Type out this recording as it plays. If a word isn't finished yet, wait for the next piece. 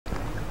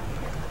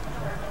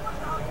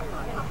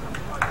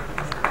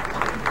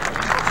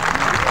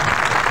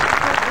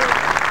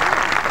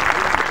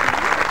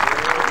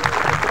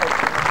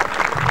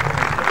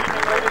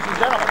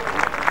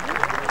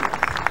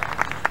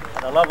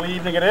lovely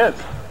evening it is.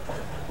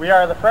 We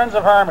are the Friends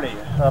of Harmony,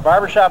 a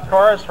barbershop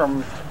chorus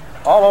from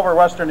all over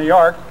Western New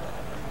York.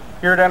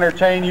 Here to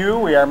entertain you,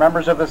 we are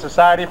members of the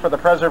Society for the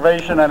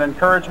Preservation and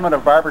Encouragement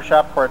of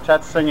Barbershop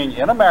Quartet Singing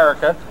in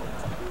America.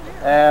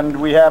 And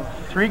we have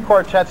 3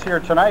 quartets here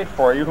tonight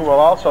for you who will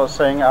also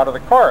sing out of the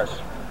chorus.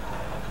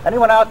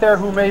 Anyone out there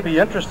who may be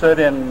interested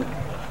in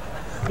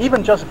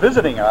even just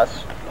visiting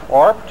us,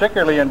 or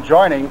particularly in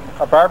joining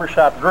a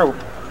barbershop group,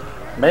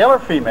 male or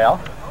female,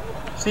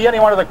 see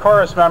any one of the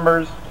chorus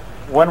members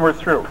when we're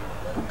through.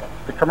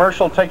 The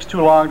commercial takes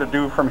too long to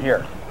do from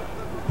here.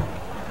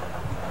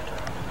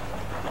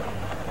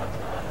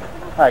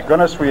 My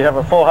goodness, we have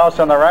a full house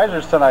on the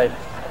risers tonight.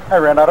 I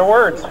ran out of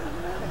words.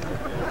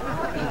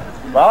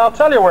 Well, I'll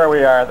tell you where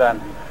we are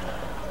then.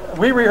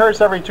 We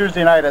rehearse every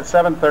Tuesday night at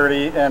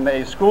 7:30 in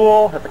a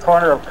school at the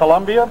corner of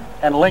Columbia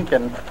and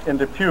Lincoln in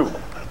Depew,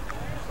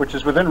 which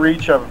is within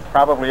reach of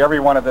probably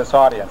everyone in this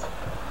audience.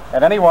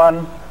 And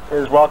anyone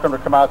is welcome to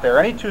come out there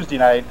any Tuesday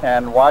night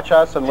and watch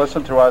us and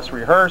listen to us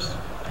rehearse.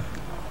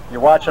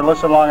 You watch and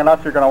listen long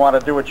enough, you're going to want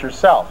to do it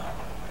yourself.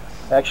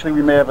 Actually,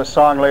 we may have a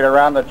song later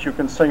on that you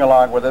can sing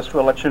along with us.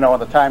 We'll let you know when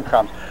the time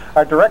comes.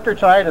 Our director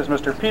tonight is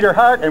Mr. Peter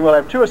Hart, and we'll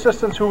have 2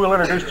 assistants who we'll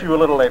introduce to you a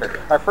little later.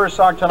 Our first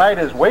song tonight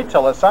is Wait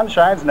Till the Sun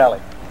Shines,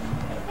 Nellie.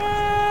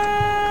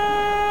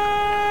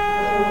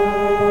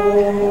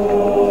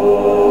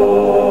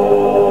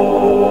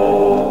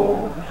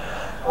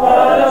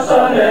 On a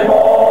Sunday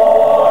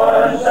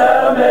morn,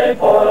 Santa maid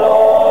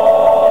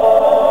forlorn,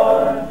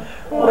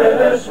 with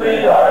her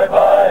sweetheart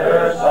by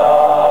her side.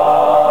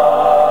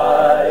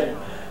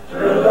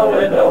 Through the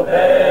window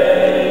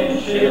pane,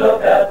 she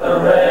looked at the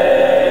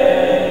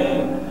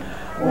rain.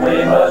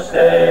 We must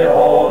stay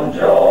home,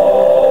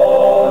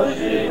 Joe,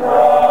 she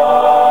cried.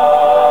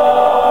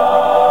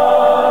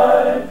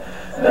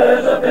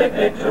 There's a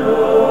picnic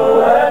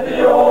too at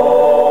the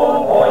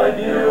old Point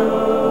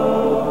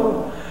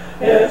View.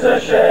 It's a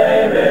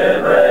shame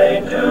it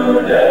rained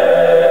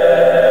today.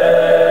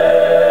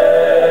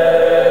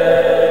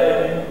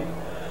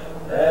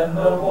 Then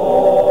the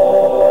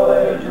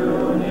boy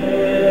drew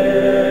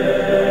near,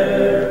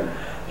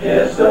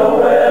 kissed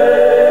away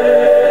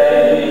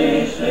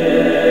each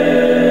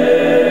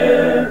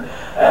tear,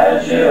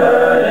 and she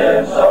heard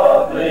him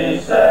softly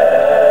say,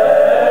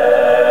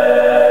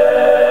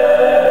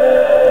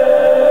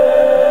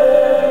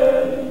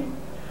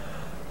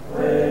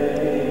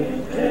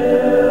 wait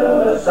till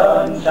the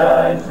sun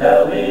shines,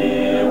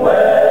 Nellie,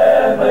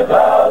 when the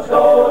clouds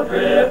go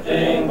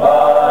drifting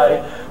by.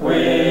 We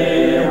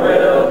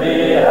will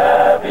be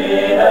happy,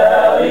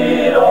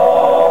 Nellie,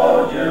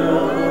 don't you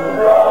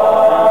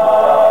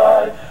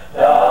cry.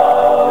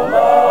 Down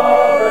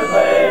Lover's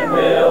Lane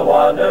we'll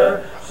wander,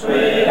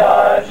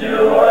 sweetheart,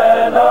 you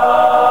and I.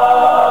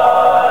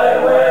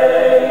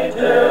 Wait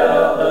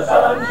till the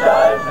sun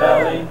shines,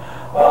 Nellie,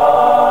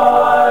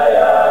 by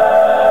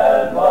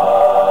and by.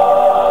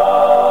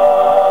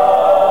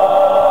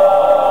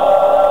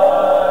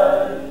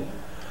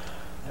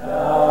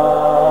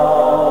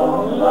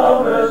 Down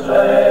Lover's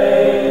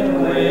Lane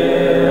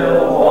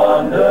we'll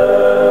wander,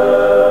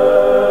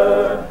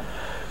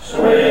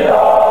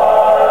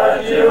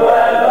 sweetheart, you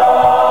and I.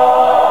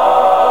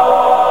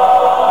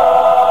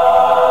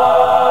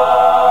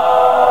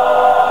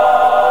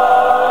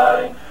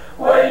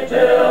 Wait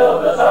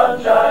till the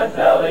sun shines,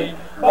 Nellie,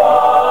 by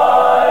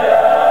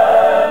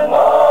and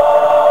by.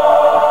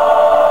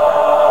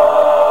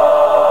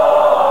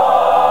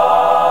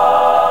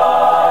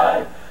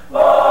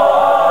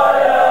 By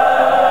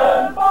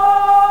and by.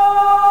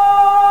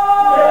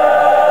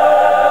 Yes,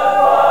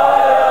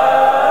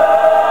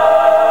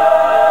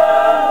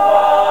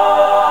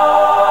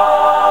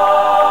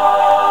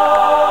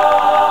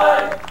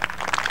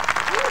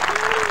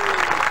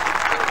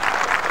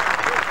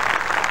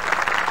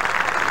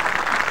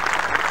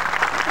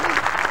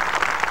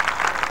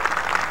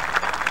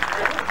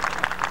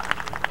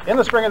 In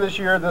the spring of this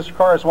year, this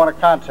chorus won a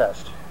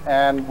contest,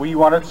 and we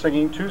wanted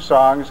singing 2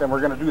 songs, and we're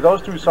going to do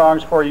those 2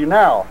 songs for you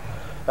now.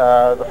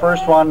 The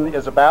first one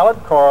is a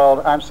ballad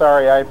called I'm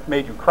Sorry I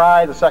Made You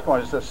Cry. The second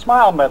one is the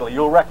Smile Medley.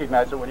 You'll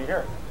recognize it when you hear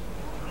it.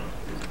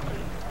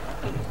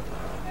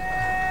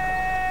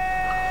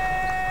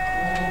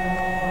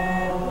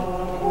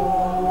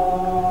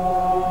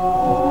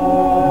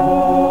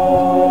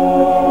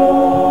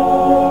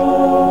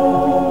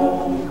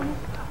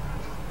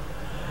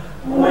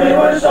 we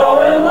were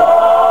so in love,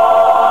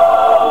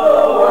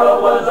 the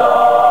world was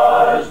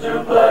ours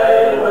to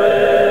play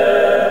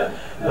with.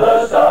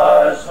 The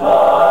stars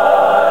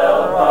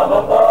smiled from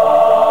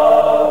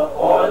above,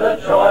 for the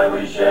joy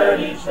we shared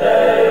each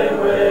day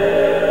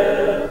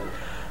with.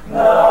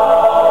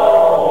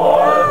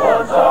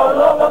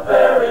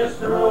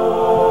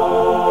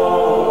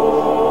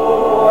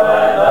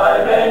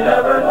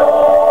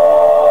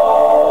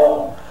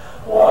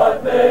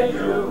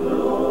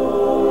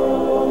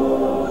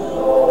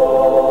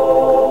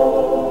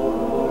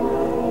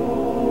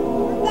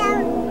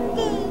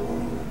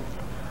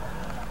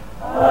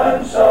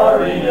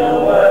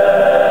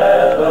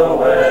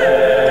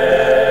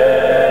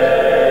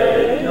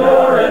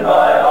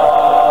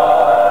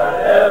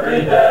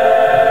 every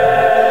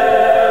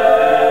day.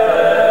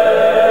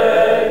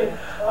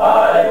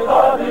 I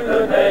thought we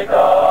could make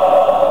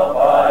up,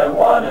 I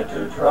wanted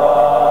to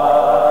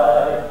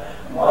try.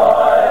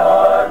 My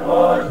heart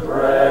was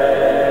breaking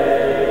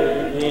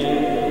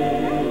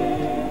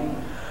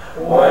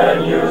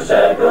when you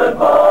said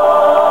goodbye.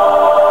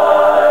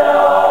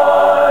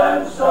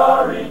 I'm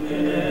sorry,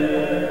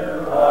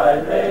 dear,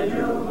 I made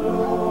you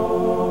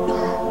blue,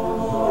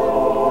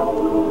 so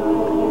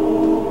blue.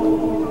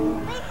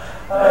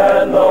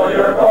 And though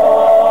you're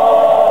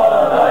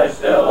gone, I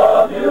still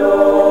love you.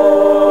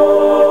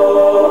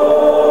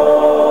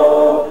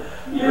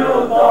 You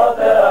thought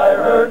that I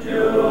hurt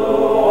you,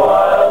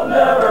 I'll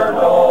never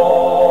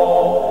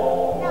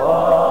know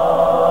why.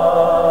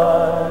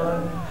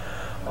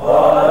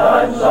 But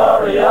I'm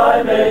sorry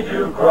I made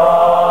you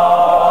cry.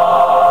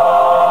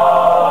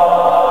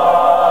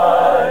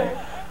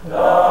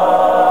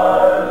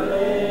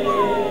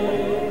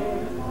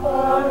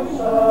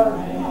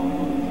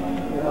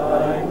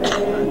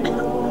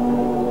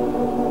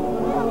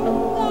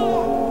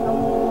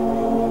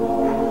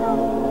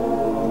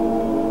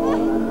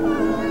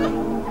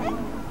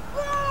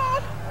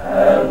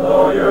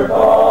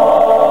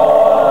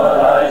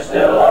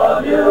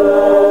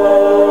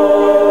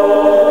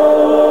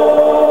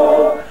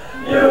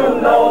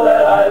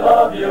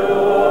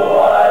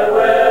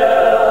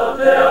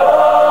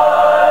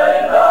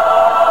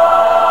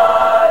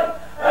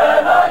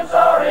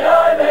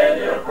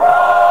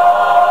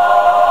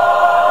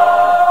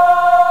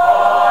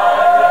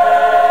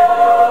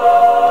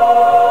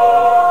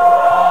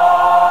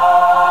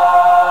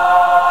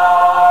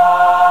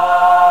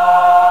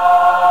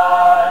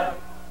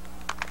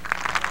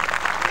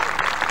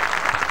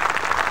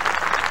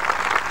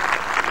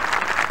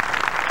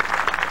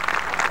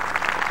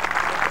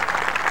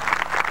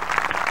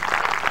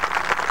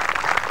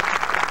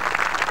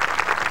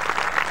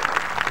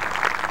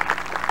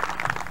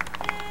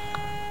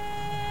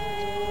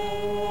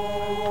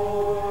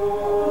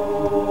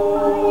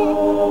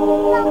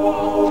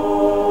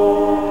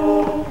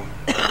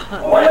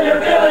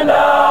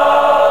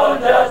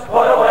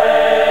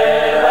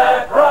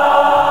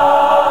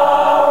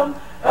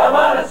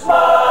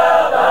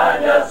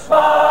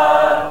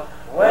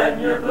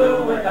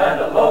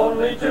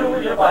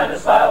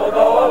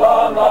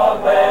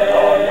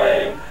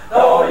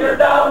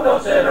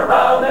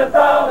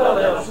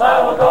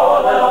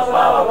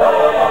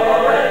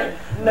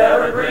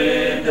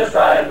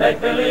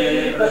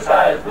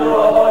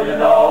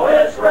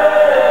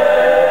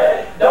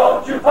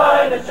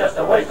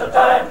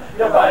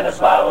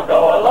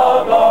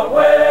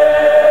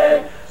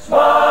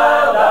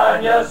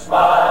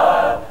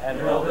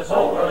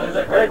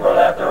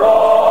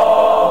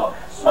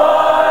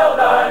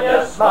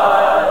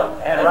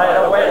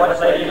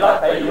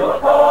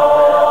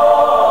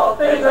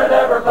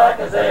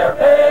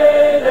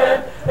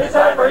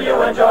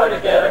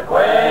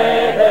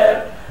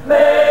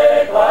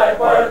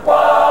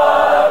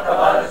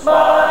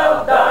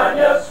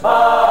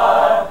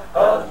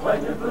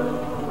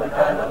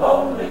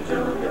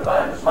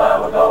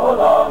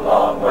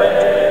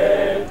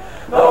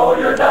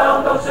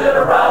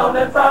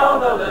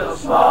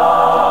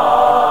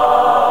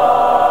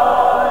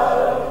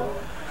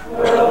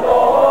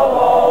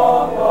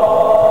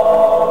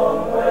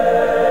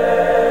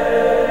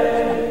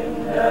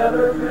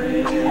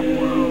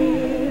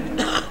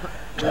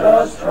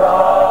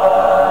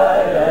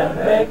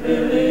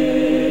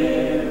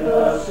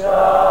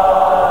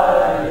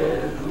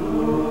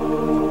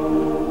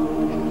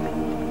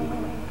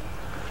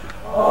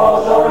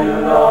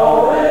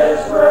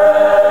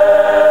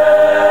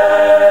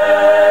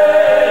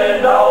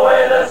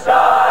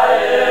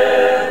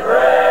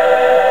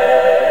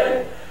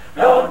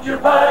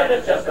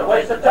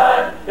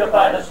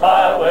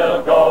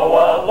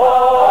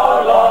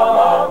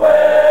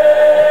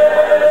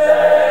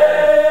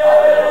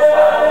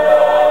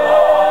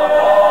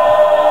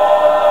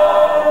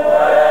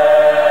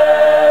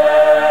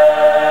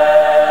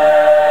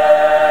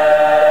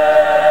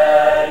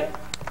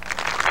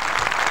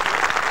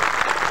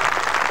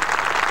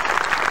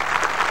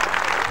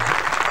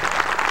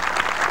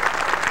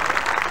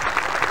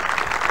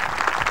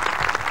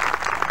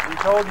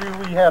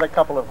 We had a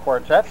couple of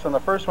quartets, and the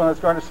first one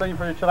that's going to sing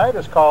for you tonight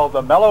is called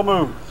the Mellow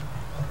Moods.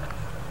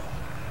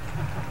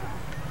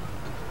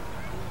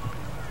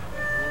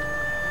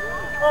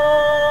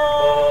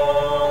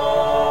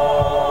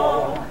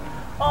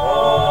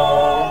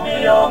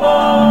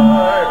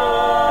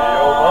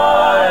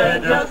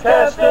 Just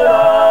cast an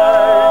eye,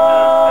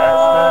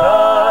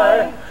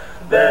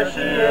 there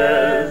she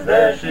is,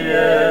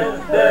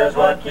 there's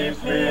what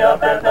keeps me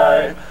up at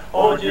night.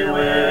 Oh gee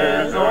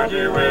whiz,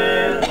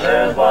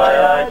 there's why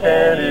I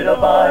can't eat a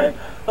bite.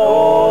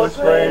 Those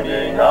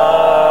flaming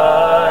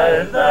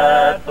eyes,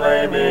 that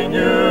flaming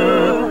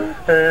you.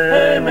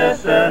 Hey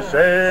mister,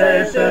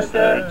 say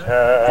sister,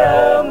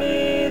 tell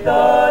me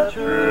the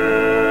truth.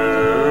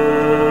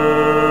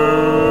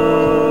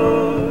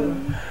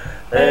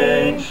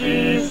 Ain't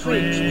she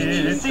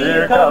sweet,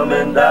 dear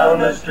coming down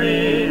the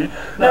street.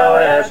 Now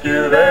I ask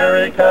you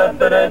very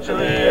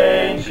confidentially,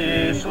 ain't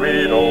she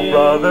sweet? Oh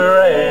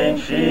brother, ain't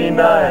she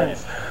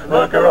nice?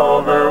 Look her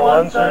over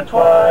once or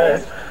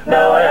twice.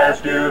 Now I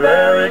ask you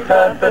very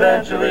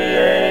confidentially,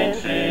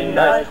 ain't she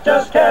nice?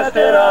 Just cast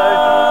an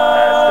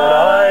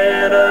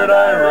eye in her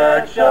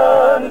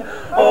direction.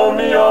 Oh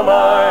me, oh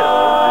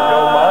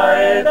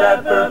my, ain't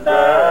that perfection?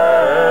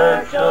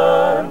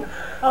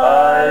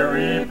 I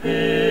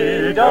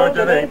repeat, don't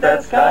you think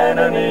that's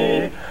kinda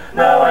neat?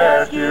 Now I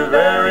ask you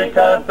very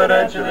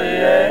confidentially,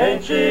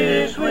 ain't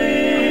she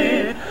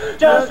sweet?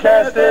 Just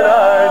cast an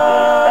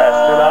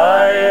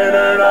eye in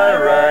her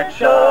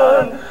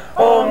direction.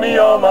 Oh me,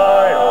 oh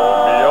my,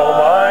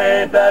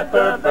 ain't that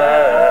perfection?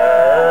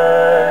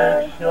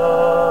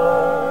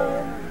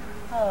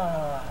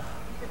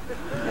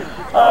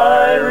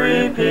 I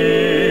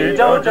repeat,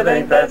 don't you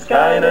think that's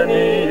kinda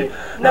neat?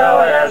 Now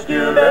I ask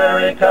you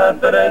very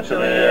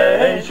confidentially,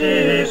 ain't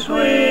she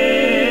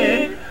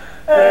sweet?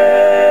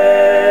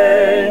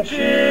 Ain't she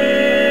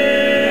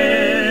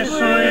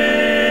sweet?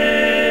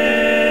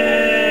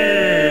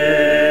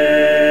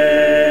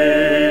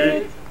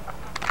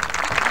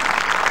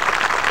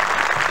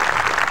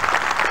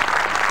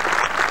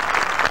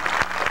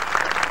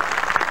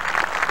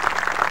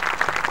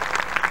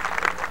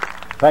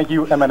 Thank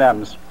you,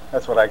 M&Ms.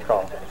 That's what I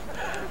call it.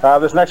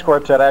 This next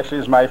quartet actually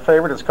is my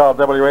favorite. It's called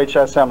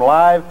WHSM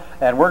Live,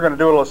 and we're going to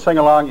do a little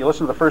sing-along. You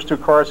listen to the first two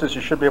choruses,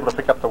 you should be able to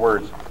pick up the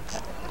words.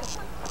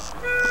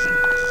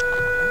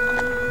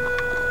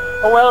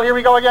 Oh, well, here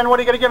we go again. What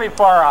are you going to give me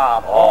for?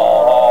 5,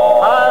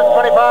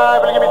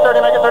 25, will you give me 30,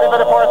 make it 30,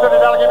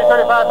 $30, give me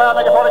 35, 5,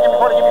 make it 40, give me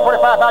 40, give me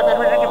 45, 5, give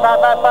me 55,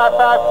 5, 5,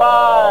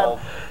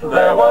 5, 5.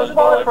 There was a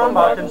boy from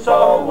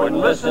Arkansas, wouldn't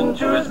listen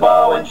to his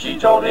ma when she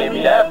told him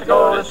he'd have to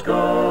go to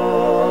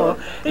school.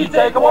 He'd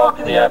take a walk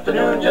in the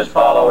afternoon, just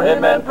follow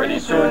him, and pretty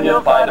soon you'll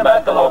find him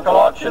at the local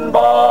auction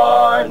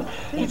barn.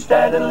 He'd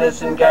stand and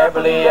listen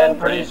carefully, and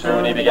pretty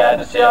soon he began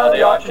to see how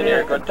the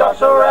auctioneer could talk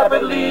so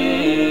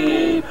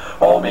rapidly.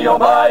 Oh me, oh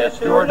my, it's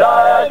do or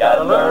die, I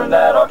gotta learn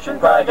that auction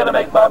cry, gotta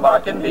make my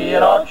mark and be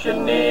an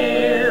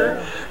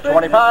auctioneer.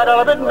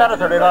 $25 bid and a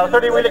 $30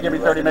 30, will you give me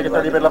 30, make it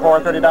 30, bid for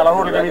 $30,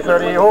 who'll give me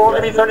 30, who'll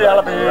give me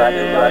 $30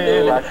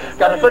 bid.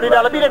 Got a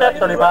 $30 bid and that's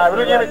 35, will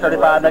you give me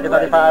 35, make it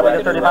 35, will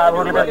you 35,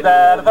 who'll give me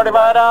that, a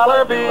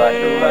 $35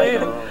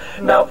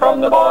 bid. Now from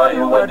the boy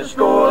who went to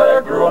school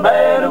there grew a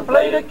man who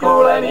played it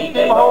cool, and he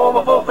came home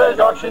a full-fledged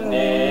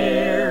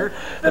auctioneer.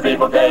 The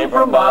people came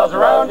from miles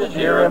around to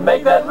hear him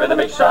make that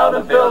rhythmic sound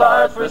and fill our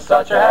hearts with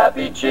such a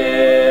happy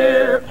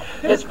cheer.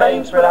 His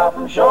fame spread out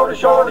from shore to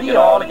shore, he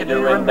all he could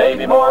do and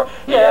maybe more.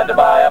 He had to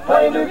buy a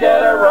plane to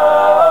get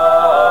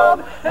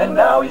around, and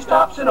now he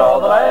stops in all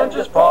the land.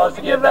 Just pause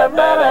to give that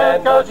man a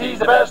hand, cause he's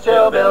the best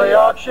hillbilly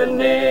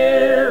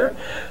auctioneer.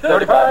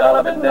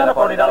 $35 bid and a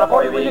 $40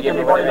 40, will you give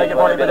me 40, make it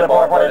 40, bid it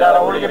for $40,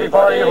 who'll you give me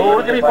 40,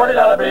 who'll give me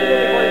 $40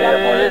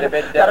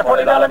 bid. Got a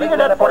 $40 bid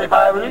and a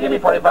 45, will you give me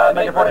 45,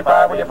 make it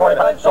 45, will you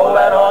 45, sold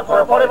that hog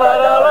for a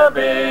 $45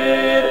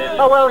 bid.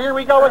 Oh, well, here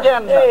we go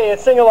again. Hey,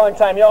 it's sing-along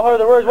time. Y'all heard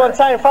the words one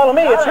time. Follow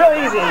me. It's real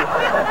easy.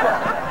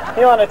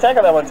 You want to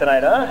tackle that one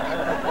tonight, huh?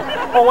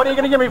 Oh, what are you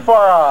going to give me for?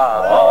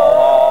 5,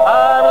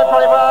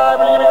 25,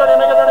 will you give me 30,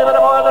 make it 30, make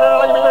it 40,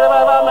 give me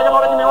 35, make it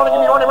 40, give me 40,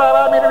 give me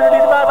 45, make it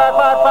 55, 5,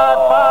 5,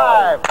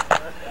 5,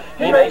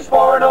 5. He makes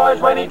more noise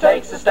when he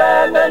takes a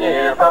stand than you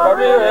hear from a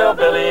real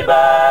hillbilly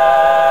band.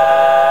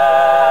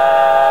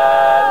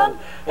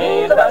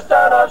 He's the best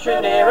out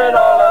auctioneer in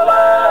all the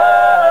land.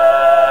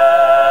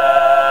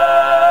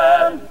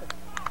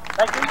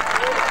 Thank you.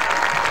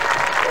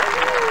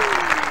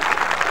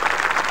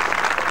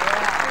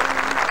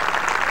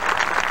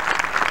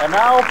 And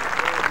now,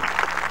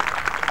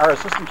 our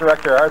Assistant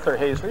Director, Arthur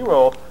Hazley,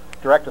 will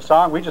direct a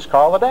song we just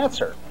call The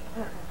Dancer.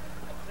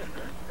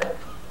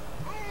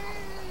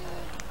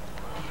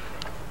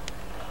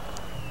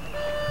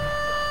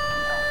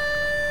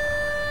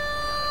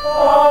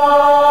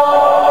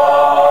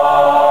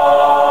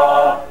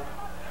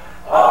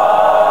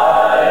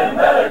 I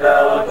met a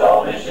girl who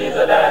told me she's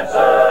a dancer,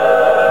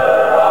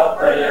 a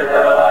prettier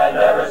girl I'd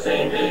never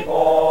seen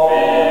before.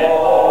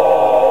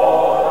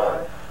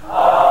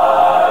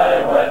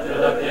 I went to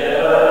the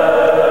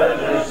theater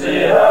to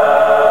see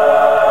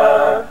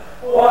her.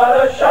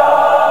 What a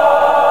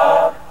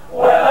shock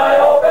when I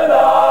opened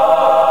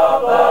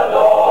up the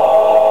door.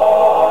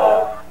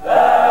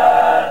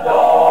 That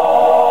door.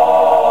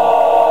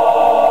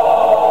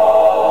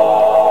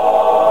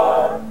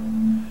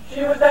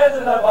 She was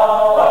dancing the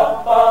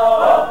bum,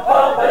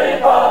 bumpity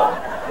bum.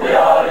 The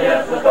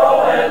audience was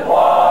going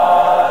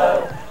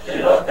wild. She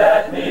looked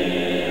at me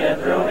and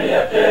threw me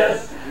a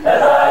kiss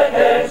as I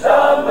came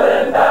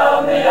stumbling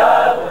down the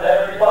aisle with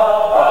every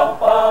bum,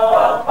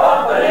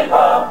 bumpity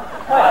bum.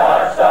 My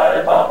heart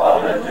started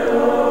bumping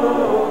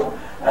too.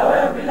 Now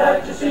every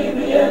night you see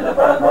me in the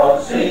front row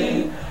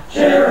seat,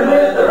 cheering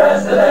with the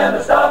rest of them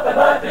and stomping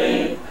my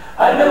feet.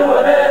 I knew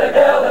I met a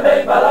gal that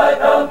made my life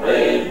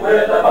complete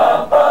with a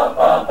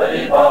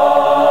bumpity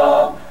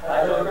bum.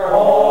 I took her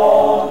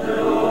home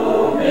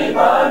to meet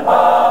my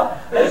pa.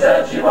 They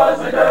said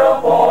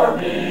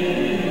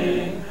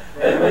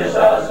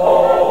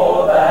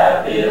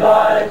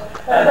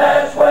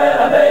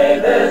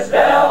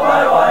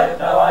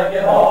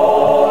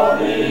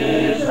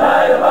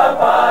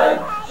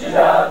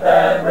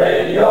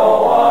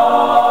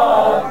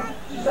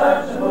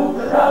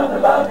moving round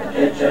about the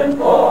kitchen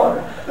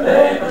floor. The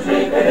neighbors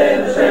speak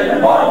in the street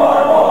and more,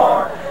 more,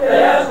 more.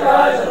 They ask if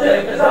I shall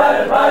take a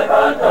ride at my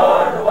front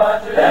door to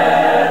watch you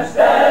dance,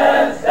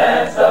 dance,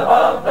 dance the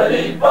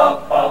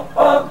bumpity-bump, bump,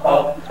 bump,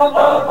 bump, bump,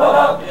 bump,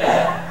 bump,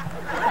 yeah.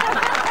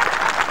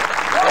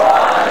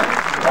 One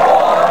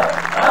more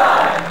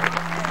time.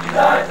 She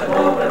starts to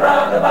move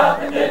around about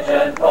the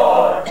kitchen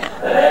floor.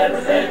 The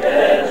neighbors speak in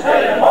the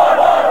street and more,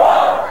 more,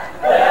 more.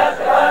 They ask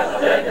if I shall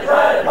take a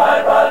ride at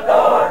my front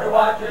door to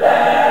watch you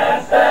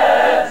dance,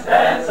 dance,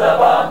 dance the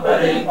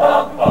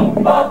bumpity-bump,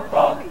 bump, bump,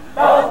 bump,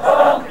 bump,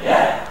 bump,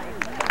 yeah.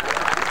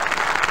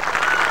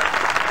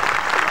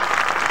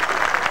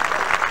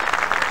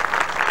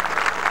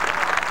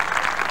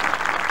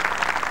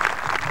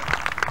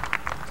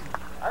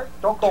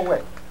 Don't go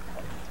away.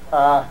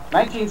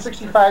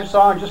 1965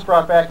 song just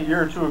brought back a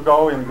year or two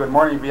ago in Good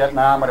Morning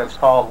Vietnam, and it's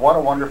called What a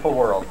Wonderful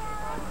World.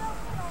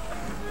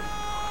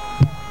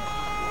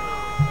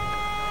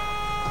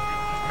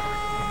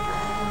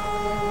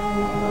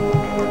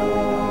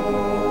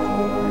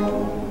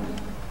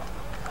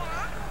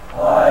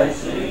 I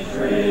see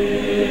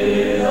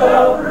trees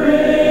of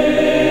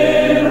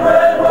green,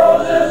 red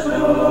roses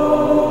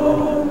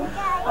bloom.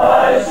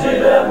 I see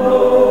them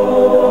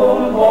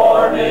bloom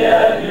for me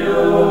and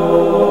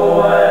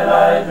you, and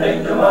I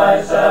think to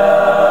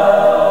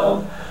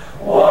myself,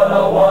 what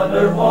a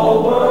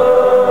wonderful world,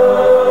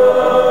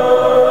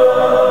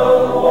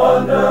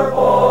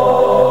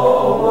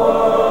 wonderful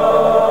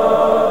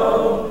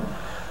world.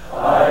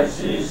 I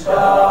see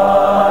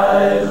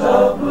skies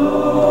of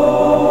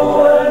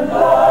blue and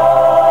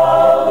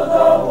clouds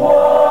of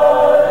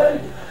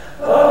white,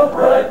 the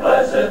bright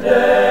blessed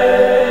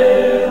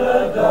day,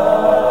 the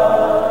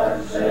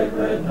dark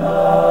sacred night.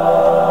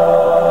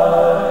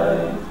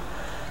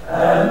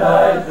 And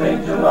I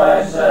think to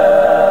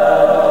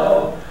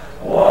myself,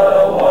 what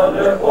a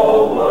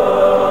wonderful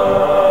world.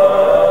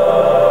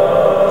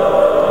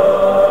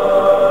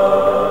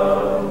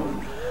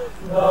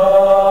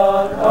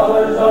 The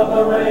colors of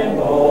the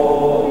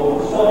rainbow,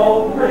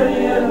 so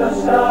pretty in the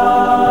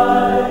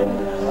sky,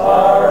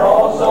 are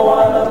also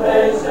on the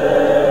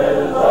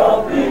faces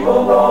of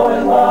people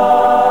going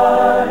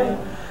by.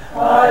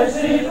 I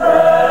see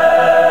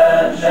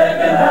friends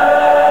shaking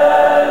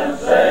hands,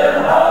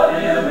 saying, how do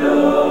you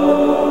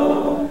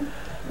do?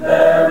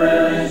 They're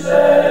really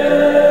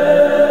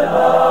saying,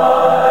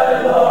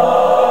 I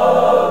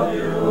love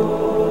you.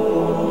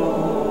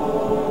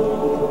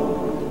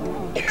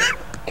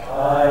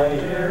 I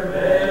hear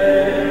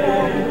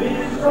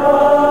babies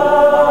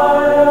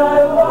cry, I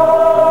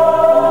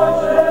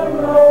watch them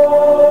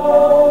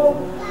grow.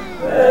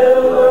 They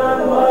learn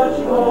much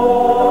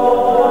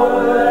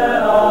more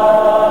than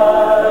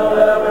I'll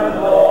ever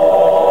know.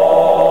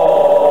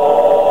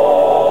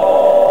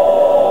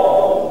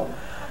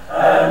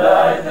 And I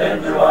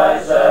think to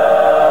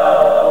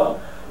myself,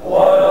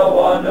 what a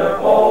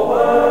wonderful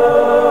world,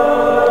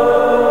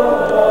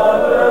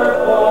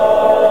 wonderful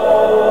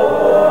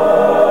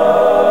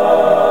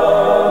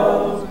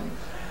world.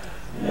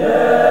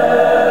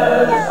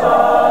 Yes,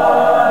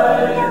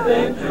 I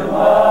think to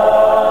myself,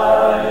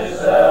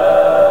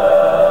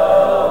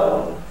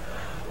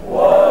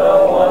 what a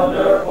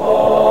wonderful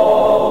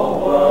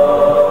world,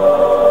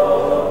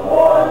 wonderful,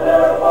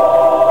 wonderful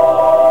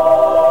world.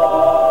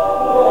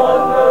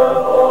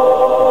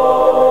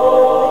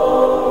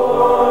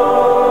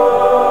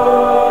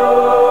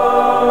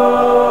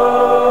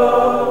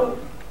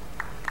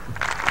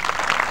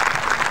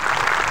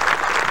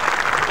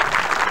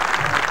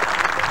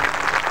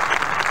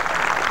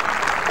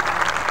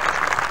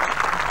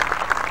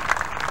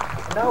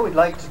 Now we'd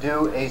like to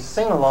do a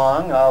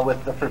sing-along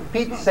with the For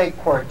Pete's Sake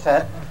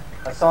Quartet,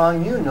 a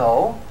song you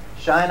know,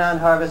 Shine on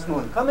Harvest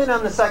Moon. Come in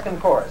on the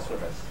second chorus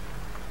with us.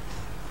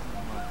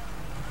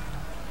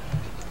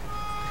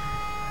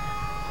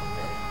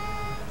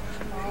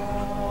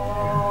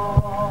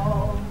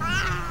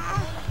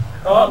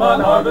 Come on,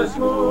 harvest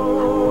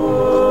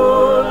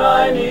moon,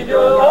 I need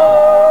your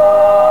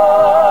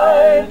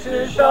light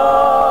to shine.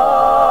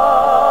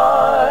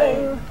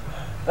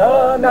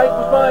 The night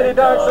was mighty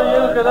dark, so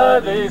you could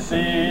hardly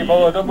see,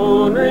 for the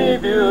moon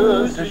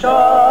refused to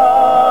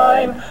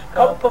shine.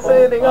 Couple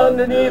sitting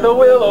underneath a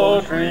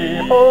willow tree,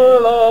 for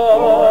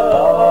love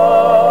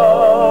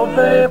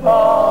they pine.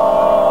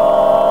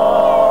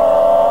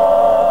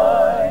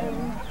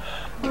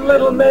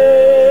 Little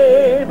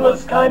maid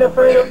was kind of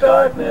afraid of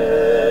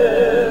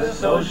darkness,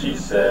 so she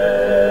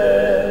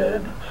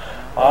said,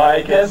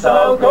 I guess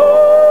I'll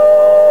go.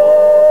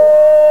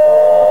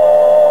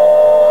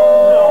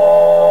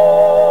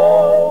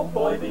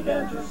 Boy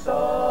began to sigh,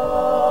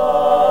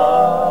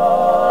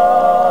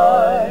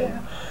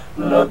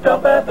 looked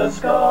up at the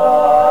sky,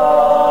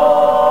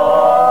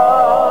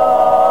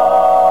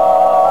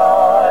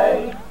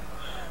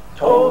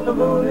 told the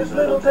moon his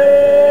little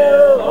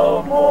tale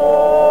of woe.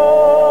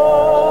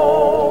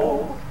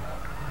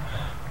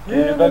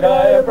 Give a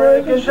guy a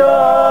break and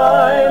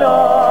shine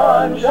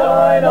on,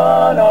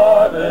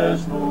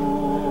 harvest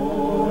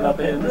moon up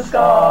in the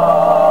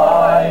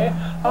sky.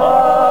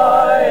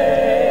 I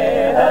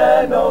ain't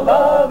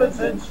haven't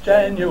since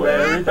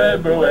January,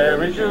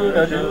 February, June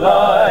or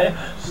July.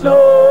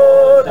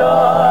 Snow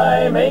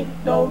time,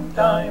 ain't no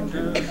time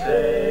to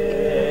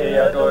stay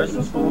outdoors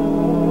and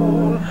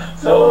spoon.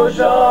 So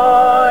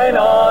shine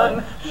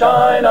on,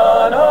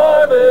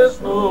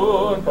 harvest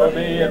moon, for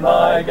me and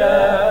my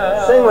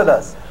gal. Sing with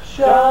us.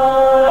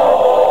 Shine